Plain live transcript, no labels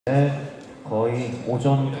거의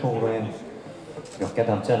오전 프로그램 몇 개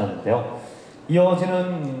남지 않았는데요.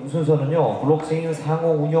 이어지는 순서는요, 블록체인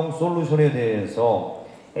상호 운영 솔루션에 대해서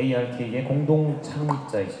ARK의 공동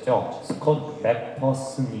창립자이시죠, 스콧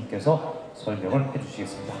맥퍼슨님께서 설명을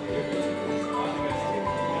해주시겠습니다.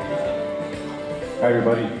 Hi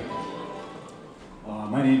everybody.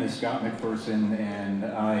 My name is Scott McPherson and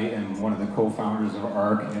I am one of the co-founders of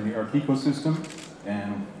ARK and the ARK ecosystem,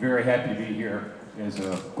 and very happy to be here as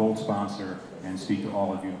a gold sponsor and speak to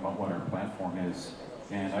all of you about what our platform is.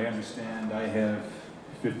 And I understand I have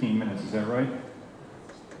 15 minutes, is that right?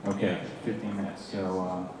 Okay, 15 minutes.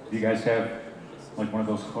 So do you guys have like one of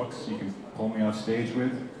those hooks you can pull me off stage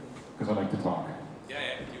with? Because I like to talk. Yeah,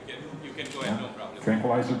 you can go ahead, no problem.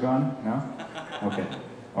 Tranquilizer gun? No? Okay.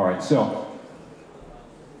 All right, so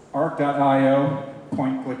ARK.io,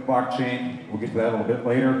 point-click blockchain. We'll get to that a little bit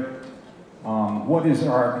later. What is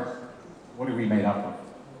ARK? What are we made up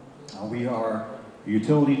of? We are a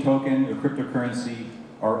utility token, a cryptocurrency,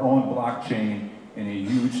 our own blockchain, and a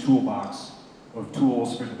huge toolbox of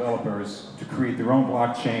tools for developers to create their own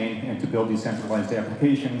blockchain and to build decentralized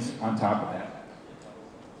applications on top of that.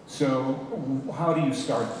 So how do you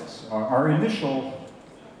start this? Our initial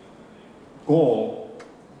goal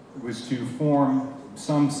was to form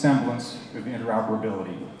some semblance of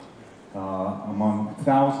interoperability. Among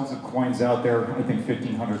thousands of coins out there, I think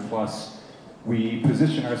 1,500 plus, we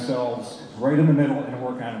position ourselves right in the middle and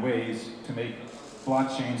work on ways to make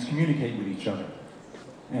blockchains communicate with each other.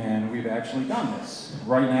 And we've actually done this.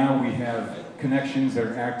 Right now we have connections that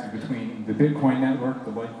are active between the Bitcoin network,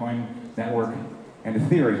 the Litecoin network, and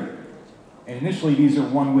Ethereum. And initially these are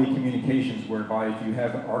one-way communications whereby if you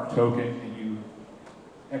have an ARK token and you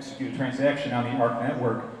execute a transaction on the ARK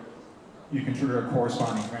network, you can trigger a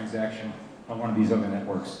corresponding transaction on one of these other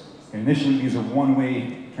networks. And initially these are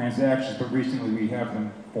one-way transactions, but recently we have them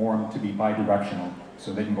formed to be bidirectional,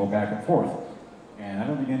 so they can go back and forth. And I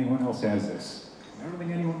don't think anyone else has this. I don't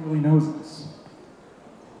think anyone really knows this.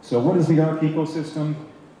 So what is the ARK ecosystem?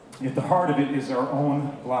 At the heart of it is our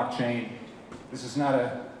own blockchain. This is not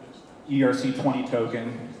a ERC20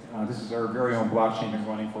 token. This is our very own blockchain been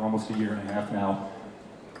running for almost a year and a half now.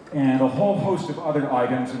 And a whole host of other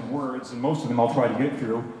items and words, and most of them I'll try to get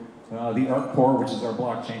through. The ARK Core, which is our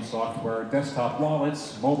blockchain software, desktop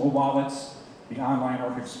wallets, mobile wallets, the online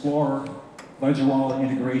ARK Explorer, Ledger Wallet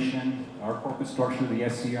integration, our corporate structure, the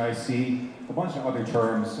SCIC, a bunch of other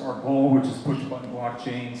terms. Our goal, which is push-button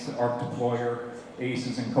blockchains, ARK Deployer,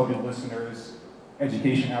 ACEs, encoded listeners,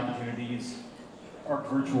 education opportunities, ARK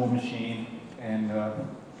Virtual Machine, and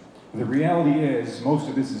the reality is most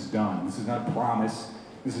of this is done. This is not a promise.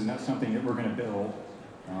 This is not something that we're going to build.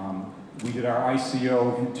 We did our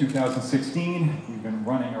ICO in 2016. We've been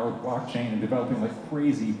running our blockchain and developing like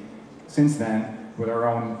crazy since then, with our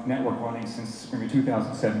own network running since spring of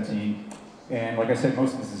 2017. And like I said,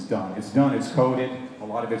 most of this is done. It's done, it's coded. A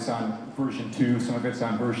lot of it's on version 2, some of it's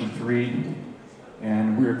on version 3.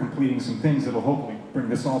 And we're completing some things that will hopefully bring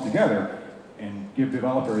this all together and give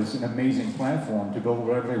developers an amazing platform to build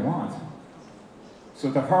whatever they want. So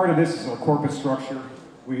at the heart of this is our corporate structure.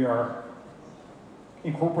 We are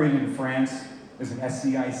incorporated in France as an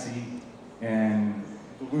SCIC, and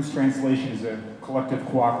the loose translation is a collective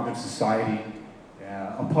cooperative society,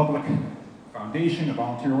 a public foundation, a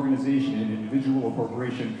volunteer organization, an individual or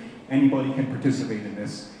corporation. Anybody can participate in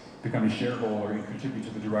this, become a shareholder, and contribute to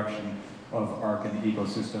the direction of ARK and the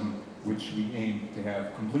ecosystem, which we aim to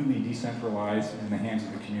have completely decentralized in the hands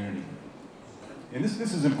of the community. And this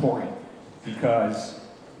is important because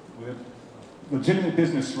with legitimate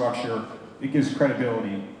business structure, it gives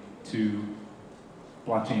credibility to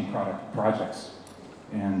blockchain projects.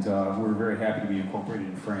 And we're very happy to be incorporated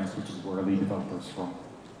in France, which is where our lead developer is from.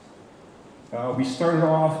 We started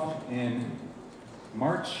off in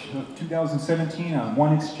March of 2017 on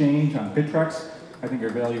one exchange, on Bittrex. I think our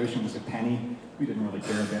valuation was a penny. We didn't really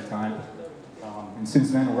care at that time. And since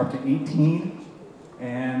then, we're up to 18.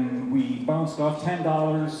 And we bounced off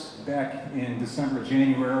 $10 back in December,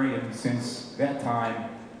 January, and since that time,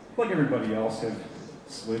 like everybody else, have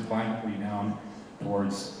slid violently down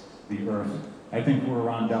towards the earth. I think we're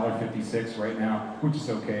around $1.56 right now, which is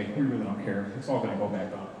okay. We really don't care. It's all going to go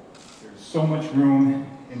back up. There's so much room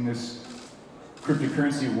in this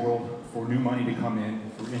cryptocurrency world for new money to come in,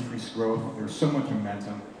 for increased growth. There's so much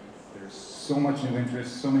momentum. There's so much new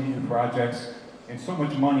interest, so many new projects, and so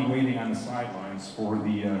much money waiting on the sidelines for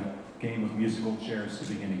the game of musical chairs to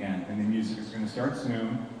begin again. And the music is going to start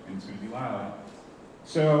soon, and it's going to be loud.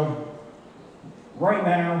 So, right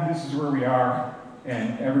now, this is where we are,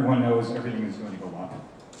 and everyone knows everything is going to go up.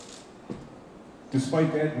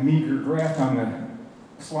 Despite that meager graph on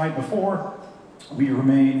the slide before, we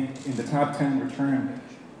remain in the top 10 return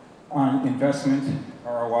on investment,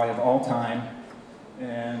 ROI of all time.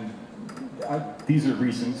 And these are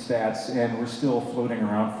recent stats, and we're still floating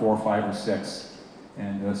around 4, 5, or 6.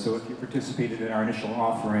 And so if you participated in our initial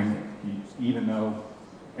offering, even though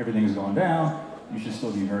everything's gone down, you should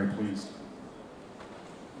still be very pleased.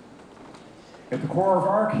 At the core of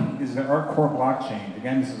ARK is the ARK Core blockchain.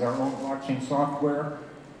 Again, this is our own blockchain software,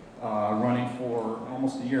 running for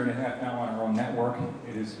almost a year and a half now on our own network.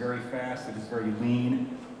 It is very fast, it is very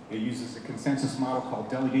lean. It uses a consensus model called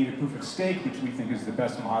Delegated Proof of Stake, which we think is the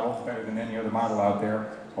best model, better than any other model out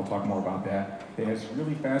there. I'll talk more about that. It has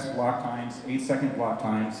really fast block times, 8-second block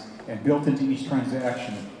times, and built into each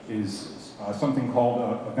transaction is something called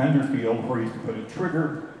a vendor field, where you can put a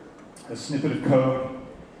trigger, a snippet of code,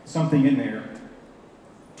 something in there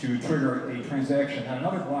to trigger a transaction on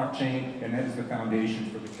another blockchain, and that is the foundation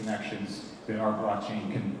for the connections that our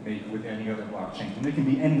blockchain can make with any other blockchain. And it can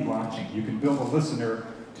be any blockchain. You can build a listener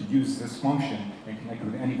to use this function and connect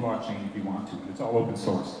with any blockchain if you want to. It's all open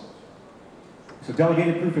source. So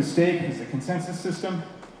Delegated Proof of Stake is a consensus system,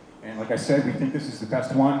 and like I said, we think this is the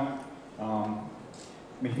best one.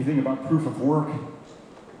 If you think about proof of work,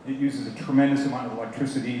 it uses a tremendous amount of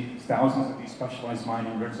electricity, thousands of these specialized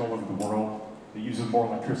mining rigs all over the world. It uses more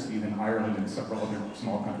electricity than Ireland and several other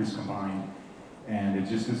small countries combined. And it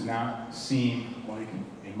just does not seem like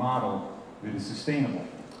a model that is sustainable.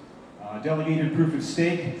 Delegated Proof of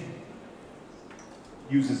Stake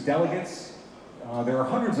uses delegates. There are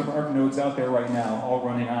hundreds of ARK nodes out there right now, all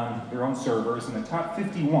running on their own servers, and the top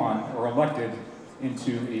 51 are elected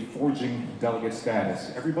into a forging delegate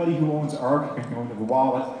status. Everybody who owns ARK can go into the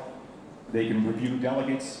wallet, they can review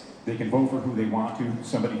delegates, they can vote for who they want to,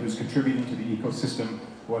 somebody who's contributing to the ecosystem,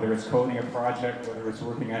 whether it's coding a project, whether it's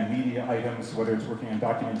working on media items, whether it's working on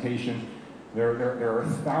documentation. There are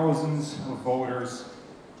thousands of voters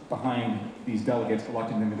behind these delegates,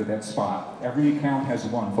 electing them into that spot. Every account has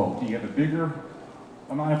one vote. Do you have a bigger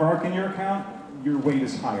amount of ARK in your account? Your weight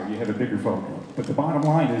is higher, you have a bigger vote. But the bottom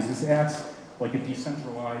line is this acts like a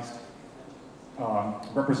decentralized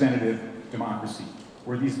representative democracy,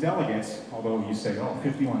 where these delegates, although you say, oh,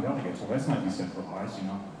 51 delegates, well, that's not decentralized, you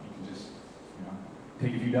can just,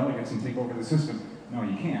 take a few delegates and take over the system. No,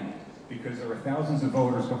 you can't, because there are thousands of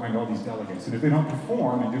voters behind all these delegates, and if they don't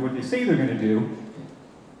perform and do what they say they're going to do,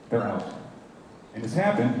 they're out. And it's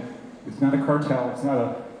happened. It's not a cartel, it's not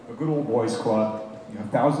a good old boys club.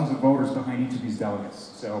 Thousands of voters behind each of these delegates.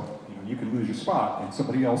 So, you can lose your spot, and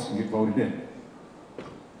somebody else can get voted in.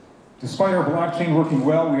 Despite our blockchain working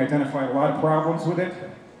well, we identified a lot of problems with it,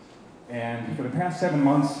 and for the past 7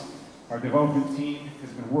 months, our development team has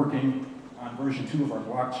been working on version 2 of our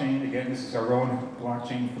blockchain. Again, this is our own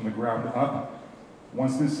blockchain from the ground up.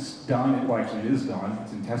 Once this is done, well, actually it is done,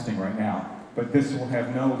 it's in testing right now, but this will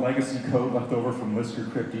have no legacy code left over from Lister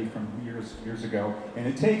Crypty from years ago, and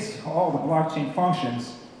it takes all the blockchain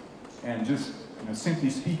functions and just, simply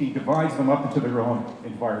speaking, divides them up into their own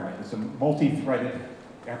environment. It's a multi-threaded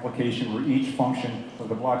application where each function of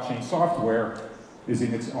the blockchain software is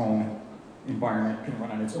in its own environment, can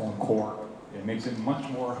run on its own core. It makes it much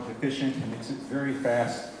more efficient, it makes it very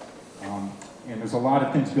fast, and there's a lot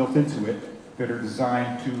of things built into it that are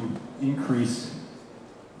designed to increase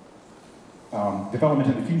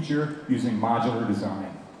development in the future using modular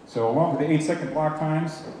design. So along with the 8-second block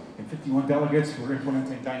times and 51 delegates, we're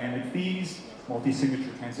implementing dynamic fees,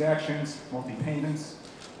 multi-signature transactions, multi-payments,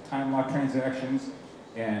 time-lock transactions,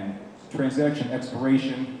 and transaction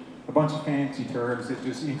expiration, a bunch of fancy terms that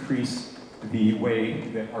just increase the way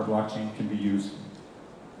that our blockchain can be used.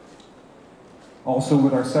 Also,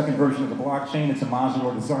 with our second version of the blockchain, it's a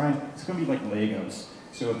modular design. It's going to be like Legos.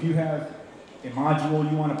 So if you have a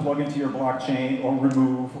module you want to plug into your blockchain or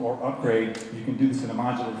remove or upgrade, you can do this in a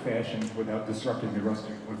modular fashion without disrupting the rest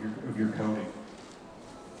of your coding.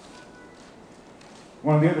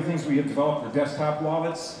 One of the other things we have developed are desktop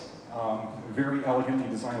wallets. A very elegantly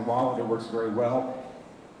designed wallet that works very well.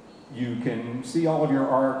 You can see all of your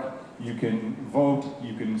ARK, you can vote,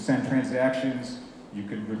 you can send transactions, you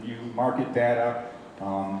can review market data.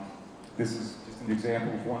 This is just an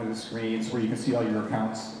example of one of the screens where you can see all your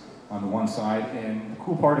accounts on the one side. And the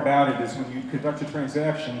cool part about it is when you conduct a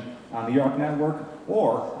transaction on the ARK network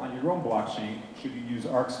or on your own blockchain, should you use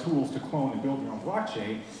ARK's tools to clone and build your own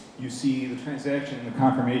blockchain, you see the transaction and the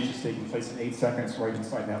confirmation is taking place in 8 seconds right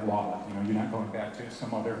inside that wallet. You're not going back to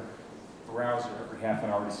some other browser every half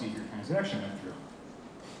an hour to see if your transaction went through.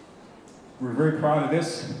 We're very proud of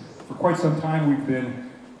this. For quite some time, we've been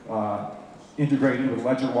integrated with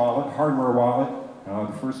Ledger Wallet, hardware wallet,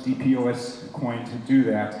 the first DPoS coin to do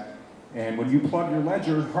that. And when you plug your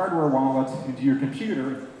Ledger hardware wallet into your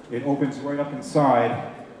computer, it opens right up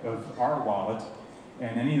inside of our wallet,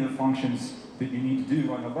 and any of the functions that you need to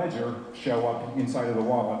do on the Ledger show up inside of the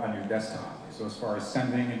wallet on your desktop. So as far as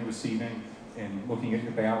sending and receiving and looking at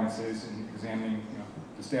your balances and examining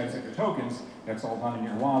the status of your tokens, that's all done in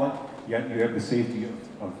your wallet, yet you have the safety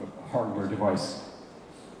of a hardware device.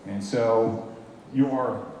 And so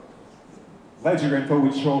your Ledger info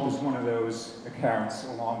would show up as one of those accounts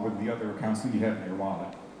along with the other accounts that you have in your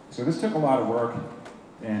wallet. So this took a lot of work,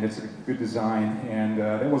 and it's a good design, and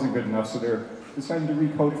that wasn't good enough, so they're deciding to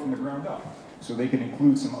recode it from the ground up so they can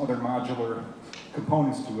include some other modular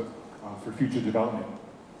components to it for future development.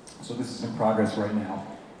 So this is in progress right now,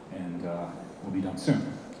 and will be done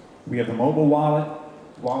soon. We have the mobile wallet.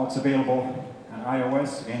 Wallets available on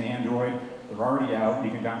iOS and Android. They're already out.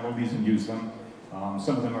 You can download these and use them.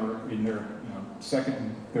 Some of them are in their second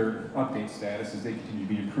and third update status as they continue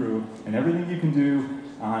to be improved. And everything you can do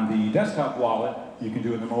on the desktop wallet, you can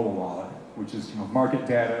do in the mobile wallet, which is market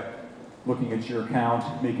data, looking at your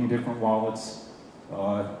account, making different wallets.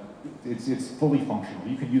 It's fully functional.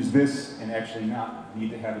 You can use this and actually not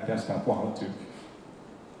need to have a desktop wallet too.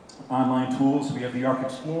 Online tools, we have the ARK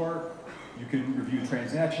Explorer. You can review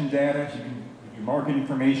transaction data, you can review market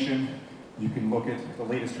information, you can look at the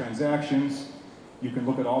latest transactions, you can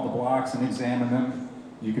look at all the blocks and examine them,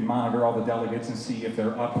 you can monitor all the delegates and see if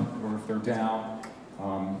they're up or if they're down,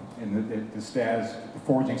 and the status, the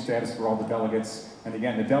foraging status for all the delegates. And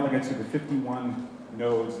again, the delegates are the 51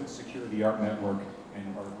 nodes that secure the ARK network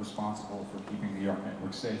and are responsible for keeping the ARK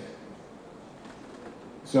network safe.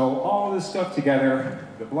 So all of this stuff together,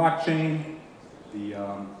 the blockchain,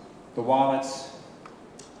 the wallets,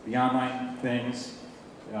 the online things,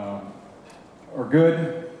 are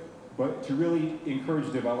good, but to really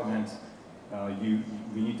encourage development,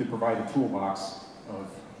 we need to provide a toolbox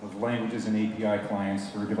of languages and API clients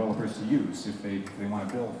for developers to use if they want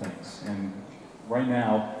to build things. And right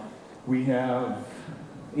now, we have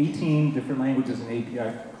 18 different languages and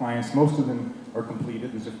API clients. Most of them are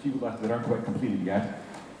completed. There's a few left that aren't quite completed yet.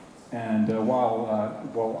 And while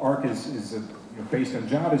ARK is based on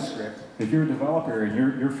JavaScript, if you're a developer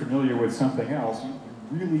and you're familiar with something else, you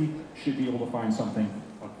really should be able to find something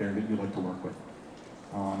up there that you'd like to work with.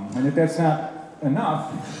 And if that's not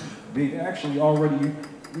enough, they've actually already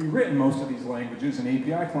rewritten most of these languages and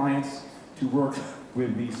API clients to work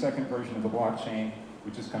with the second version of the blockchain,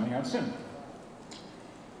 which is coming out soon.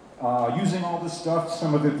 Using all this stuff,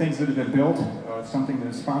 some of the things that have been built, something that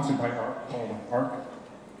is sponsored by ARK called ARK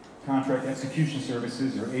Contract Execution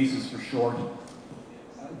Services, or ACES for short.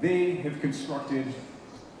 They have constructed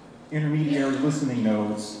intermediary listening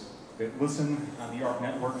nodes that listen on the ARK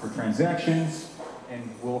network for transactions and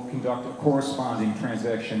will conduct a corresponding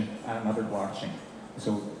transaction on another blockchain.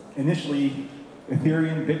 So initially,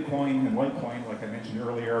 Ethereum, Bitcoin, and Litecoin, like I mentioned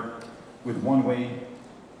earlier, with one-way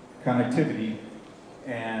connectivity,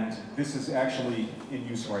 and this is actually in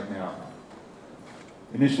use right now.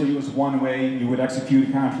 Initially, it was one way. You would execute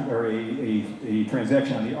a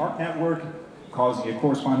transaction on the ARK network, causing a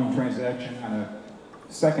corresponding transaction on a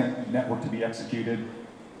second network to be executed.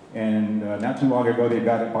 And not too long ago, they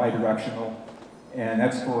got it bidirectional. And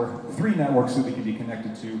that's for 3 networks that we can be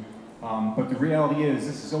connected to. But the reality is,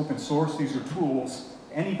 this is open source. These are tools.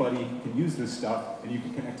 Anybody can use this stuff, and you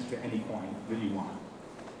can connect it to any coin that you want.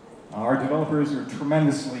 Our developers are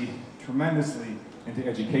tremendously into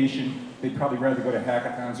education. They'd probably rather go to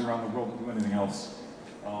hackathons around the world than do anything else.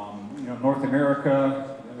 North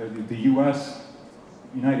America, the US,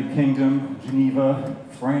 United Kingdom, Geneva,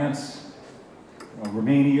 France,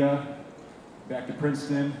 Romania, back to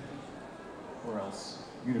Princeton, where else?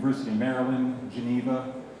 University of Maryland,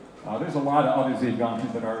 Geneva. There's a lot of others they've gone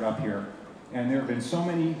through that aren't up here. And there have been so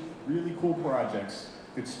many really cool projects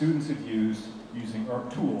that students have used using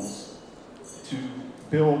ARK tools to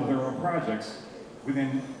build their own projects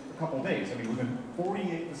within a couple of days. I mean, within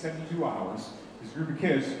 48 to 72 hours, this group of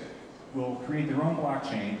kids will create their own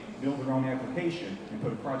blockchain, build their own application, and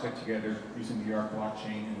put a project together using the ARK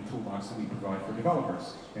blockchain and the toolbox that we provide for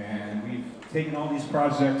developers. And we've taken all these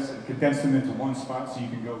projects and condensed them into one spot so you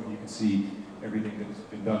can go and you can see everything that has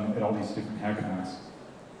been done at all these different hackathons.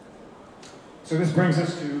 So this brings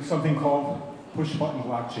us to something called push-button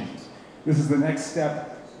blockchains. This is the next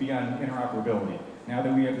step beyond interoperability. Now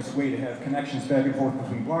that we have this way to have connections back and forth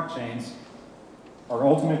between blockchains, our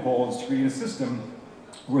ultimate goal is to create a system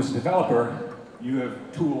where, as a developer, you have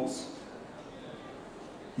tools,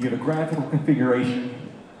 you have a graphical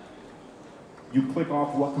configuration, you click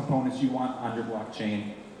off what components you want on your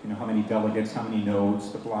blockchain, how many delegates, how many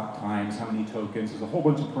nodes, the block times, how many tokens. There's a whole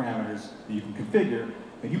bunch of parameters that you can configure,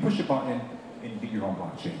 Then you push a button and you get your own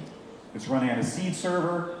blockchain. It's running on a seed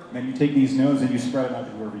server, and then you take these nodes and you spread them out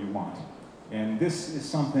to wherever you want. And this is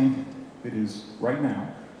something that is right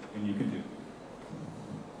now, and you can do.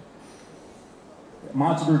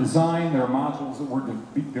 Modular design, there are modules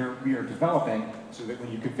that we are developing so that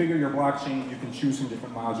when you configure your blockchain, you can choose from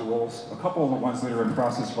different modules. A couple of the ones that are in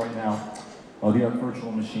process right now are the ARK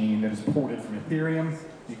virtual machine that is ported from Ethereum.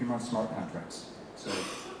 You can run smart contracts. So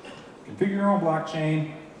configure your own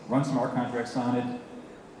blockchain, run smart contracts on it.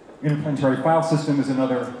 Interplanetary file system is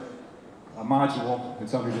another module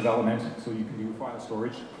that's under development, so you can do file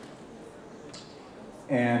storage.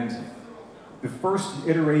 And the first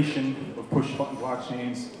iteration of push-button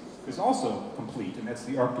blockchains is also complete, and that's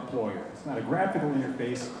the ARK deployer. It's not a graphical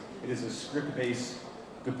interface, it is a script-based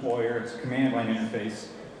deployer, it's a command line interface.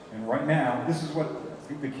 And right now, this is what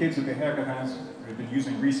the kids at the hackathons have been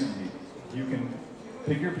using recently. You can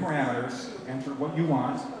pick your parameters, enter what you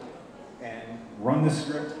want, and run the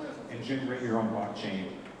script and generate your own blockchain,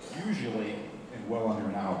 usually in well under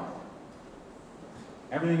an hour.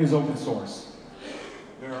 Everything is open source.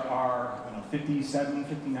 There are 57,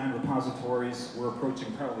 59 repositories. We're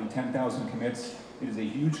approaching probably 10,000 commits. It is a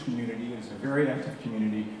huge community. It is a very active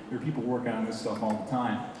community. There are people working on this stuff all the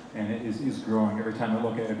time, and it is growing. Every time I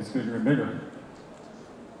look at it, it's bigger and bigger.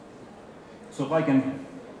 So if I can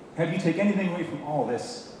have you take anything away from all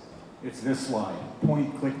this, it's this slide,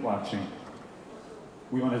 point-click blockchain.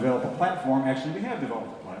 We want to develop a platform. Actually, we have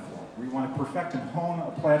developed a platform. We want to perfect and hone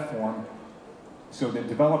a platform so that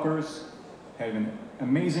developers have an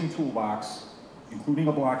amazing toolbox, including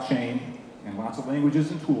a blockchain and lots of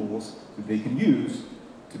languages and tools that they can use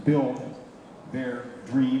to build their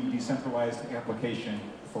dream decentralized application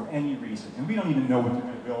for any reason. And we don't even know what they're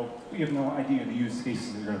going to build. We have no idea the use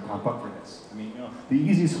cases that are going to pop up for this. I mean, the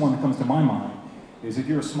easiest one that comes to my mind is if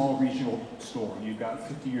you're a small regional store and you've got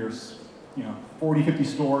 40, 50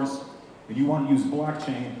 stores, and you want to use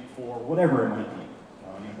blockchain for whatever it might be.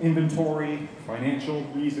 Inventory, financial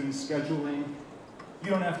reasons, scheduling. You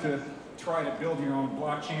don't have to try to build your own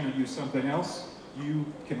blockchain or use something else. You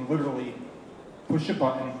can literally push a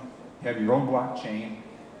button, have your own blockchain,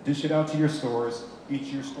 dish it out to your stores. Each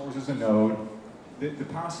of your stores is a node. The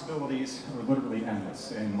possibilities are literally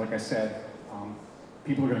endless. And like I said,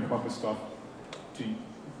 people are going to come up with stuff to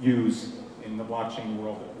use in the blockchain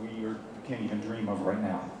world that we can't even dream of right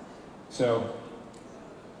now. So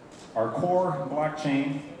our core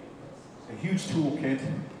blockchain, a huge toolkit,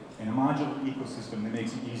 and a modular ecosystem that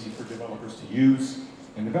makes it easy for developers to use.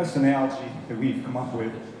 And the best analogy that we've come up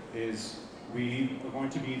with is we are going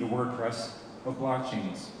to be the WordPress of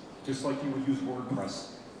blockchains. Just like you would use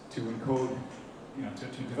WordPress to encode,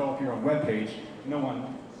 to develop your own web page. No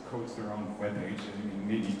one codes their own web page. I mean,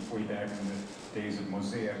 maybe way back in the days of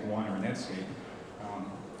Mosaic 1 or Netscape.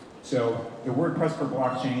 So the WordPress for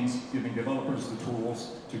blockchains, giving developers the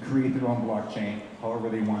tools to create their own blockchain, however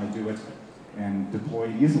they want to do it, and deploy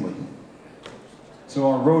it easily. So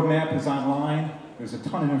our roadmap is online. There's a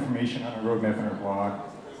ton of information on our roadmap on our blog.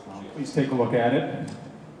 Please take a look at it.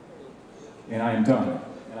 And I am done.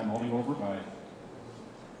 And I'm only over by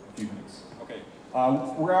a few minutes. Okay.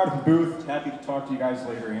 We're out of the booth. Happy to talk to you guys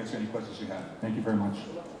later, answer any questions you have. Thank you very much.